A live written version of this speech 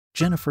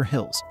Jennifer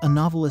Hills, a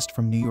novelist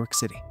from New York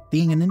City.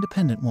 Being an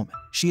independent woman,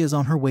 she is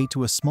on her way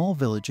to a small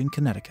village in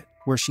Connecticut,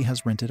 where she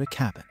has rented a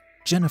cabin.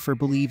 Jennifer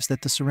believes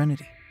that the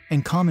serenity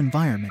and calm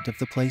environment of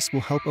the place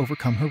will help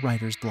overcome her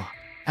writer's block.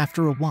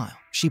 After a while,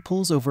 she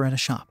pulls over at a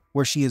shop,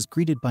 where she is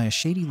greeted by a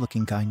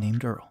shady-looking guy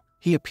named Earl.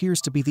 He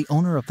appears to be the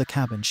owner of the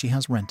cabin she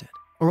has rented.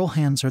 Earl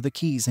hands her the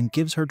keys and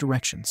gives her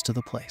directions to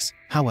the place.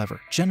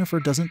 However, Jennifer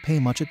doesn't pay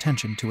much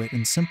attention to it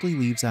and simply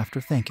leaves after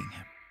thanking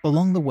him.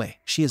 Along the way,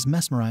 she is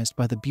mesmerized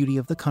by the beauty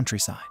of the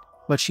countryside,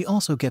 but she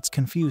also gets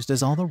confused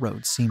as all the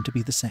roads seem to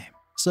be the same.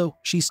 So,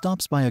 she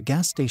stops by a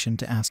gas station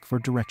to ask for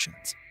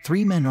directions.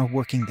 3 men are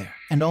working there,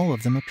 and all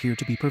of them appear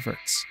to be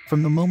perverts.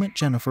 From the moment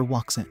Jennifer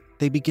walks in,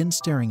 they begin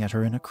staring at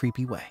her in a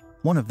creepy way.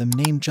 One of them,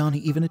 named Johnny,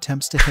 even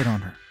attempts to hit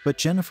on her, but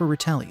Jennifer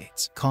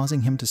retaliates,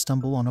 causing him to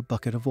stumble on a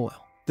bucket of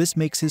oil. This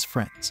makes his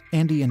friends,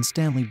 Andy and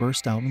Stanley,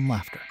 burst out in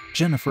laughter.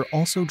 Jennifer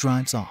also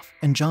drives off,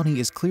 and Johnny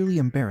is clearly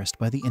embarrassed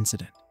by the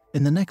incident.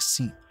 In the next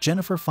scene,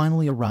 Jennifer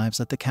finally arrives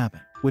at the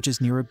cabin, which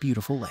is near a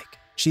beautiful lake.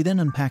 She then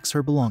unpacks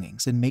her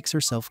belongings and makes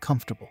herself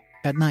comfortable.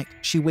 At night,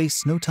 she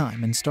wastes no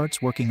time and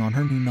starts working on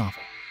her new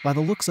novel. By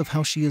the looks of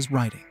how she is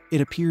writing, it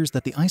appears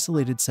that the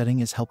isolated setting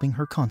is helping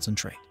her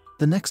concentrate.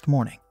 The next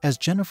morning, as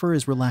Jennifer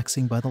is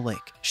relaxing by the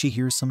lake, she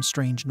hears some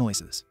strange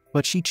noises,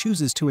 but she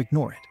chooses to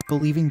ignore it,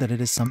 believing that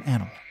it is some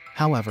animal.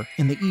 However,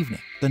 in the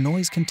evening, the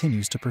noise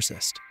continues to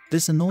persist.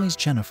 This annoys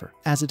Jennifer,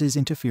 as it is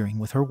interfering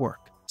with her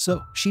work.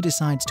 So, she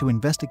decides to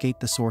investigate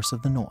the source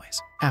of the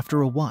noise.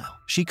 After a while,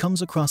 she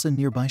comes across a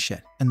nearby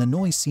shed, and the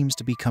noise seems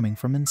to be coming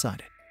from inside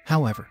it.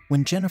 However,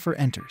 when Jennifer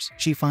enters,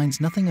 she finds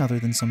nothing other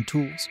than some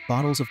tools,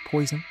 bottles of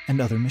poison, and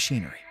other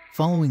machinery.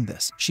 Following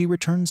this, she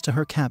returns to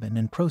her cabin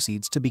and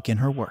proceeds to begin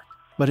her work.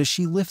 But as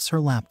she lifts her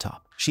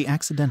laptop, she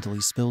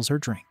accidentally spills her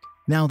drink.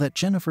 Now that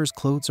Jennifer's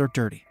clothes are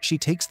dirty, she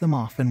takes them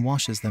off and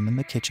washes them in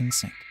the kitchen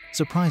sink.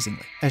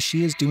 Surprisingly, as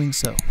she is doing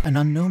so, an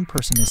unknown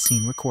person is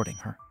seen recording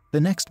her. The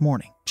next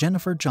morning,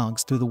 Jennifer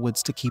jogs through the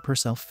woods to keep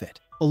herself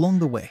fit. Along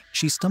the way,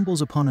 she stumbles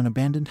upon an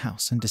abandoned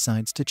house and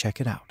decides to check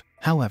it out.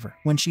 However,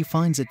 when she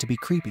finds it to be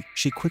creepy,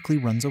 she quickly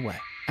runs away.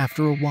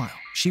 After a while,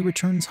 she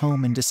returns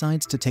home and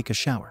decides to take a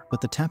shower,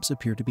 but the taps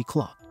appear to be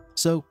clogged.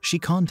 So, she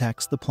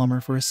contacts the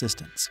plumber for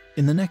assistance.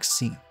 In the next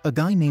scene, a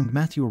guy named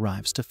Matthew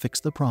arrives to fix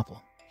the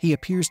problem. He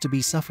appears to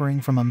be suffering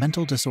from a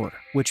mental disorder,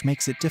 which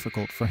makes it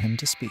difficult for him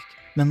to speak.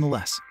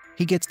 Nonetheless,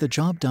 he gets the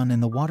job done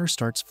and the water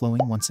starts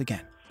flowing once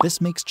again. This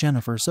makes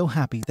Jennifer so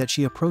happy that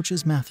she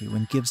approaches Matthew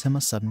and gives him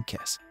a sudden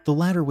kiss. The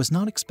latter was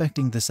not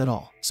expecting this at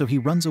all, so he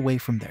runs away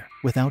from there,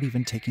 without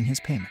even taking his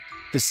payment.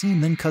 The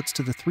scene then cuts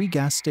to the 3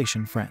 gas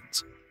station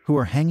friends, who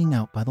are hanging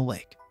out by the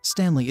lake.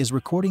 Stanley is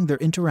recording their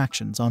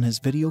interactions on his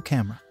video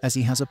camera, as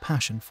he has a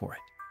passion for it.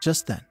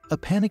 Just then, a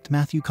panicked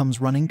Matthew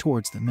comes running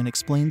towards them and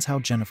explains how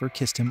Jennifer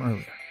kissed him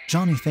earlier.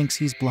 Johnny thinks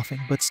he's bluffing,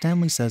 but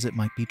Stanley says it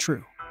might be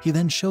true. He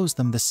then shows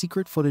them the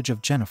secret footage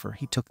of Jennifer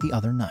he took the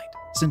other night.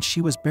 Since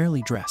she was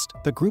barely dressed,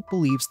 the group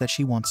believes that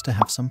she wants to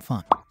have some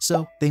fun.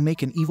 So, they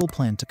make an evil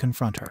plan to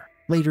confront her.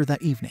 Later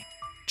that evening,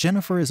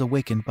 Jennifer is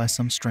awakened by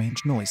some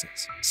strange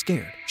noises.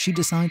 Scared, she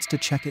decides to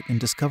check it and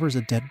discovers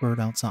a dead bird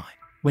outside.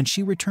 When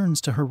she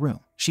returns to her room,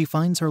 she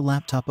finds her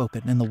laptop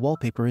open and the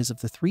wallpaper is of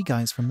the 3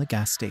 guys from the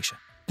gas station.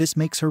 This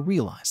makes her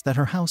realize that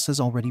her house has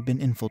already been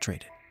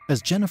infiltrated.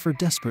 As Jennifer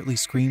desperately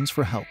screams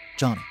for help,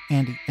 Johnny,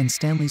 Andy, and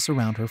Stanley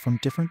surround her from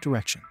different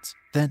directions.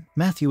 Then,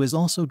 Matthew is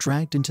also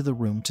dragged into the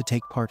room to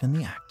take part in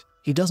the act.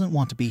 He doesn't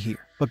want to be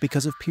here, but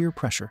because of peer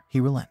pressure,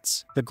 he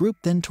relents. The group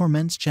then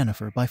torments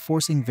Jennifer by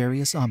forcing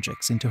various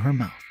objects into her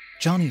mouth.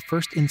 Johnny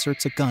first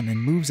inserts a gun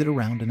and moves it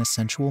around in a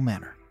sensual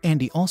manner.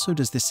 Andy also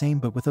does the same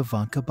but with a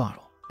vodka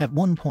bottle. At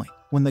one point,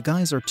 when the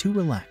guys are too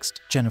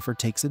relaxed, Jennifer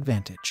takes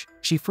advantage.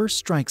 She first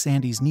strikes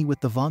Andy's knee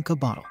with the vodka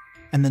bottle,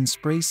 and then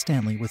sprays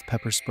Stanley with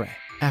pepper spray.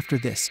 After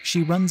this,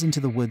 she runs into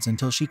the woods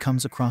until she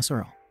comes across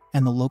Earl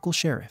and the local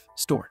sheriff,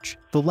 Storch.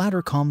 The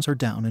latter calms her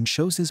down and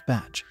shows his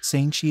badge,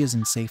 saying she is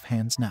in safe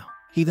hands now.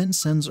 He then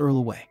sends Earl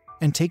away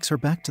and takes her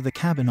back to the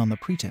cabin on the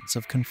pretense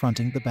of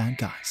confronting the bad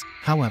guys.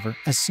 However,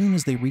 as soon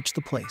as they reach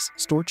the place,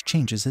 Storch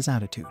changes his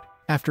attitude.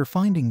 After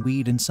finding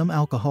weed and some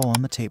alcohol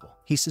on the table,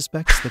 he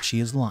suspects that she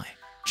is lying.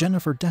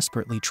 Jennifer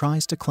desperately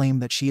tries to claim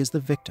that she is the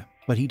victim,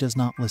 but he does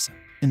not listen.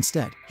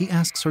 Instead, he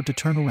asks her to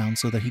turn around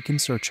so that he can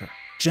search her.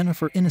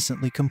 Jennifer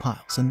innocently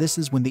compiles, and this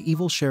is when the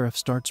evil sheriff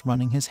starts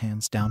running his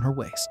hands down her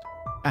waist.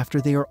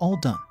 After they are all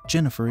done,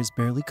 Jennifer is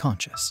barely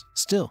conscious.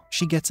 Still,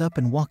 she gets up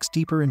and walks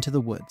deeper into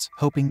the woods,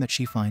 hoping that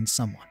she finds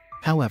someone.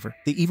 However,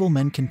 the evil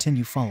men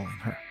continue following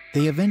her.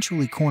 They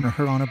eventually corner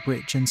her on a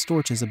bridge and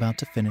Storch is about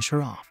to finish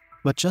her off.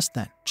 But just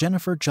then,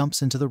 Jennifer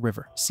jumps into the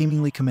river,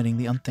 seemingly committing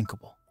the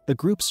unthinkable. The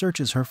group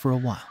searches her for a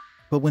while,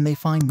 but when they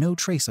find no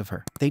trace of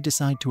her, they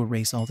decide to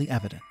erase all the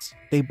evidence.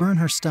 They burn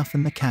her stuff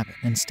in the cabin,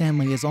 and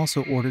Stanley is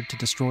also ordered to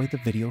destroy the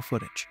video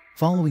footage.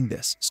 Following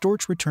this,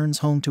 Storch returns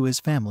home to his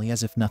family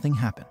as if nothing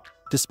happened.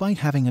 Despite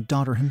having a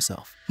daughter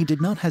himself, he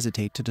did not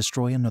hesitate to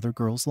destroy another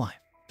girl's life.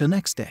 The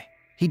next day,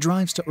 he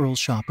drives to Earl's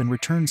shop and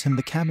returns him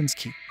the cabin's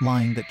key,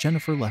 lying that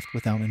Jennifer left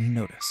without any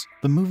notice.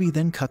 The movie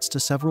then cuts to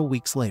several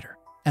weeks later,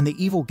 and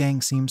the evil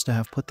gang seems to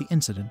have put the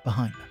incident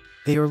behind them.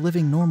 They are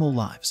living normal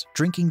lives,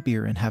 drinking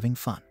beer and having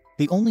fun.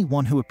 The only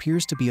one who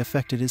appears to be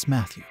affected is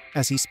Matthew,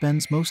 as he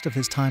spends most of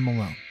his time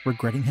alone,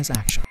 regretting his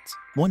actions.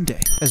 One day,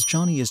 as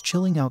Johnny is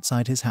chilling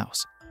outside his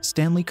house,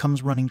 Stanley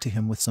comes running to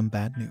him with some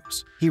bad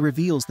news. He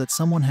reveals that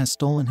someone has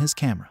stolen his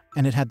camera,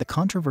 and it had the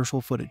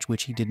controversial footage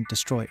which he didn't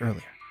destroy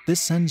earlier. This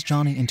sends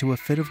Johnny into a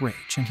fit of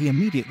rage, and he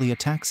immediately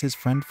attacks his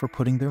friend for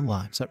putting their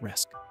lives at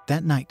risk.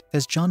 That night,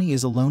 as Johnny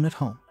is alone at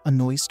home, a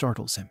noise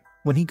startles him.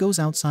 When he goes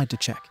outside to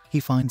check, he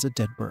finds a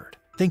dead bird.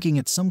 Thinking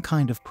it's some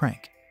kind of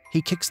prank,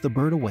 he kicks the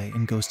bird away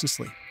and goes to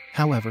sleep.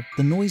 However,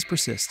 the noise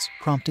persists,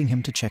 prompting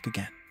him to check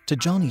again. To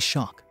Johnny's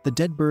shock, the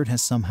dead bird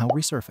has somehow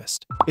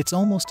resurfaced. It's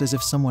almost as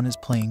if someone is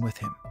playing with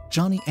him.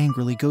 Johnny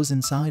angrily goes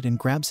inside and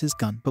grabs his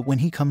gun, but when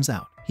he comes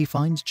out, he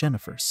finds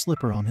Jennifer's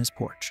slipper on his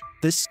porch.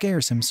 This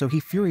scares him, so he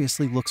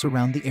furiously looks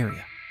around the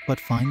area, but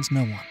finds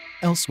no one.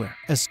 Elsewhere,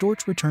 as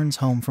Storch returns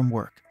home from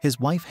work, his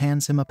wife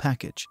hands him a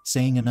package,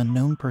 saying an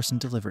unknown person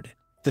delivered it.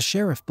 The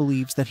sheriff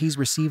believes that he's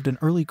received an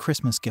early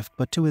Christmas gift,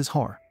 but to his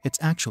horror, it's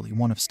actually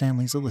one of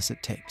Stanley's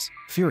illicit tapes.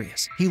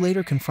 Furious, he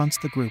later confronts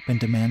the group and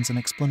demands an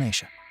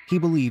explanation. He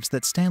believes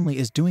that Stanley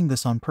is doing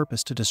this on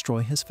purpose to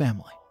destroy his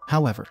family.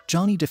 However,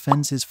 Johnny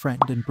defends his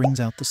friend and brings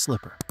out the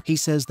slipper. He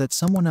says that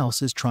someone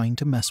else is trying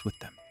to mess with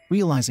them.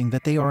 Realizing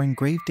that they are in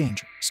grave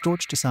danger,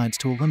 Storch decides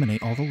to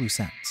eliminate all the loose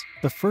ends.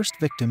 The first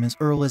victim is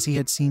Earl, as he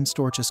had seen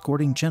Storch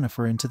escorting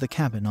Jennifer into the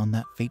cabin on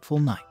that fateful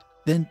night.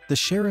 Then, the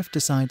sheriff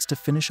decides to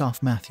finish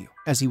off Matthew,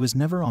 as he was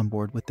never on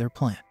board with their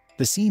plan.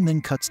 The scene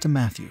then cuts to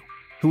Matthew,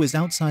 who is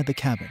outside the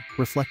cabin,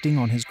 reflecting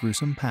on his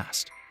gruesome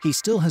past. He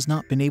still has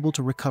not been able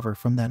to recover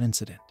from that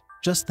incident.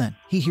 Just then,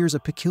 he hears a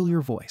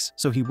peculiar voice,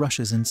 so he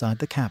rushes inside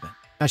the cabin.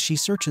 As she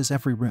searches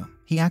every room,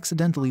 he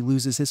accidentally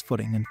loses his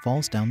footing and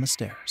falls down the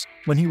stairs.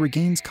 When he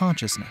regains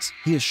consciousness,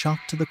 he is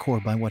shocked to the core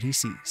by what he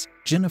sees.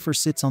 Jennifer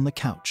sits on the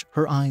couch,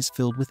 her eyes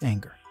filled with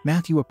anger.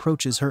 Matthew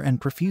approaches her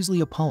and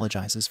profusely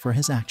apologizes for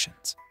his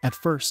actions. At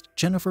first,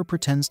 Jennifer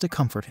pretends to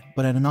comfort him,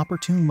 but at an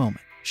opportune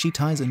moment, she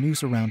ties a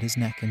noose around his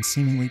neck and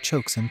seemingly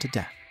chokes him to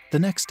death. The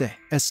next day,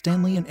 as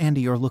Stanley and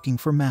Andy are looking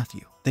for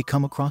Matthew, they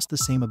come across the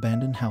same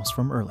abandoned house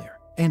from earlier.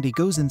 Andy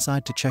goes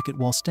inside to check it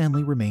while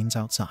Stanley remains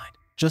outside.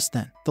 Just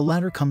then, the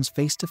latter comes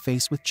face to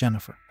face with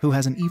Jennifer, who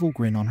has an evil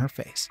grin on her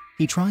face.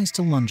 He tries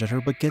to lunge at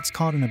her but gets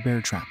caught in a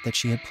bear trap that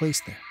she had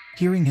placed there.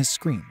 Hearing his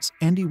screams,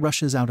 Andy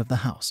rushes out of the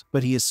house,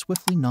 but he is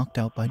swiftly knocked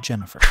out by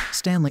Jennifer.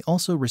 Stanley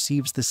also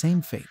receives the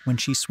same fate when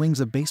she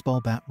swings a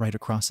baseball bat right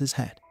across his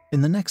head.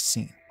 In the next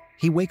scene,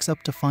 he wakes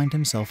up to find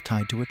himself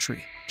tied to a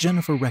tree.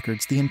 Jennifer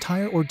records the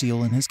entire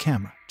ordeal in his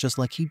camera, just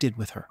like he did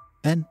with her.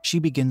 Then, she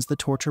begins the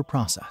torture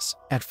process.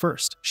 At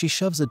first, she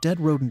shoves a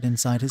dead rodent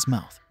inside his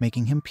mouth,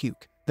 making him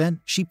puke.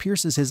 Then, she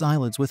pierces his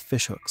eyelids with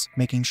fishhooks,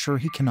 making sure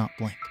he cannot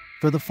blink.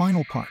 For the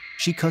final part,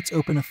 she cuts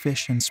open a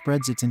fish and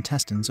spreads its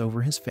intestines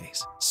over his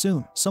face.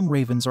 Soon, some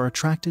ravens are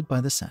attracted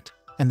by the scent,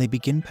 and they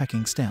begin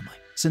pecking Stanley.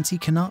 Since he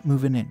cannot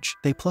move an inch,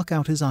 they pluck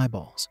out his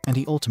eyeballs, and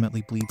he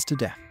ultimately bleeds to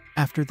death.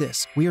 After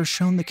this, we are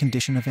shown the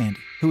condition of Andy,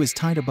 who is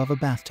tied above a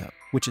bathtub,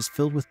 which is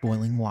filled with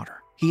boiling water.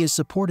 He is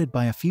supported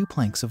by a few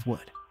planks of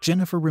wood.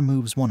 Jennifer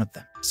removes one of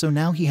them, so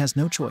now he has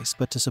no choice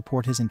but to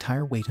support his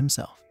entire weight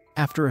himself.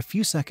 After a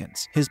few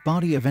seconds, his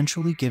body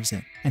eventually gives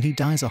in, and he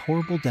dies a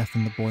horrible death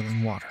in the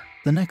boiling water.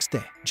 The next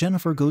day,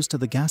 Jennifer goes to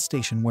the gas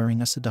station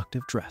wearing a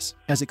seductive dress.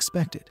 As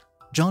expected,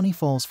 Johnny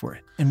falls for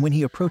it, and when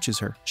he approaches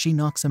her, she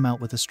knocks him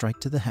out with a strike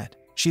to the head.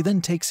 She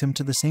then takes him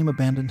to the same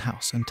abandoned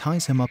house and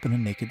ties him up in a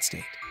naked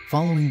state.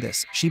 Following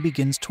this, she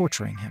begins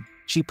torturing him.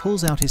 She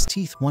pulls out his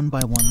teeth one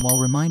by one while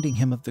reminding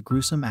him of the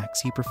gruesome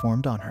acts he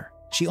performed on her.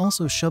 She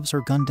also shoves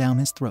her gun down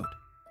his throat,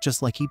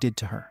 just like he did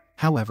to her.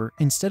 However,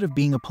 instead of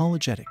being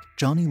apologetic,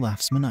 Johnny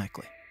laughs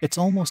maniacally. It's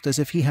almost as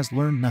if he has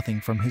learned nothing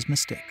from his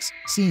mistakes.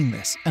 Seeing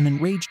this, an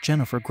enraged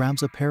Jennifer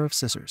grabs a pair of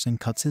scissors and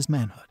cuts his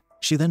manhood.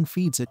 She then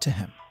feeds it to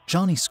him.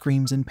 Johnny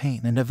screams in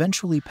pain and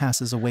eventually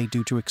passes away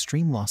due to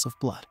extreme loss of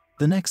blood.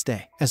 The next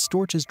day, as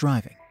Storch is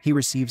driving, he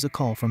receives a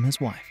call from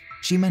his wife.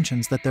 She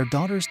mentions that their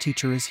daughter's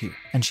teacher is here,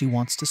 and she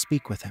wants to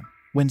speak with him.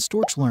 When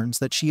Storch learns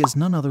that she is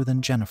none other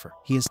than Jennifer,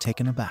 he is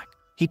taken aback.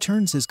 He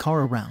turns his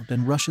car around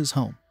and rushes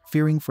home,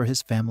 fearing for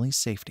his family's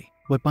safety.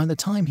 But by the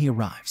time he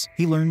arrives,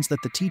 he learns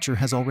that the teacher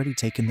has already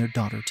taken their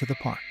daughter to the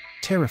park.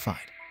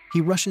 Terrified,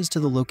 he rushes to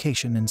the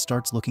location and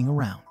starts looking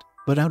around.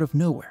 But out of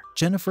nowhere,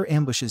 Jennifer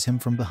ambushes him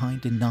from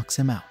behind and knocks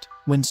him out.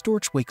 When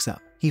Storch wakes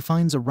up, he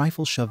finds a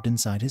rifle shoved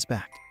inside his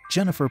back.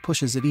 Jennifer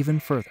pushes it even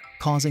further,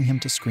 causing him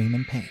to scream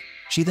in pain.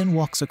 She then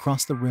walks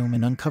across the room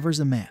and uncovers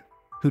a man,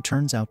 who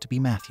turns out to be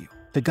Matthew.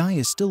 The guy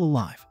is still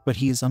alive, but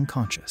he is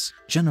unconscious.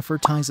 Jennifer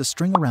ties a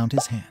string around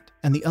his hand,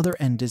 and the other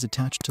end is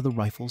attached to the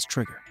rifle's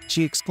trigger.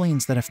 She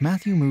explains that if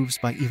Matthew moves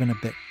by even a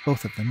bit,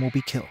 both of them will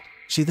be killed.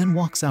 She then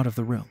walks out of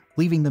the room,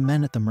 leaving the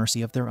men at the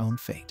mercy of their own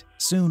fate.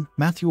 Soon,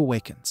 Matthew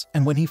awakens,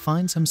 and when he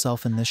finds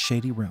himself in this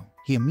shady room,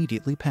 he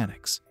immediately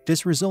panics.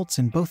 This results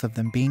in both of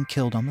them being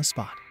killed on the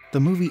spot. The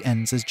movie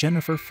ends as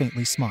Jennifer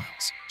faintly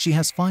smiles. She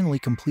has finally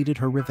completed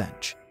her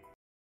revenge.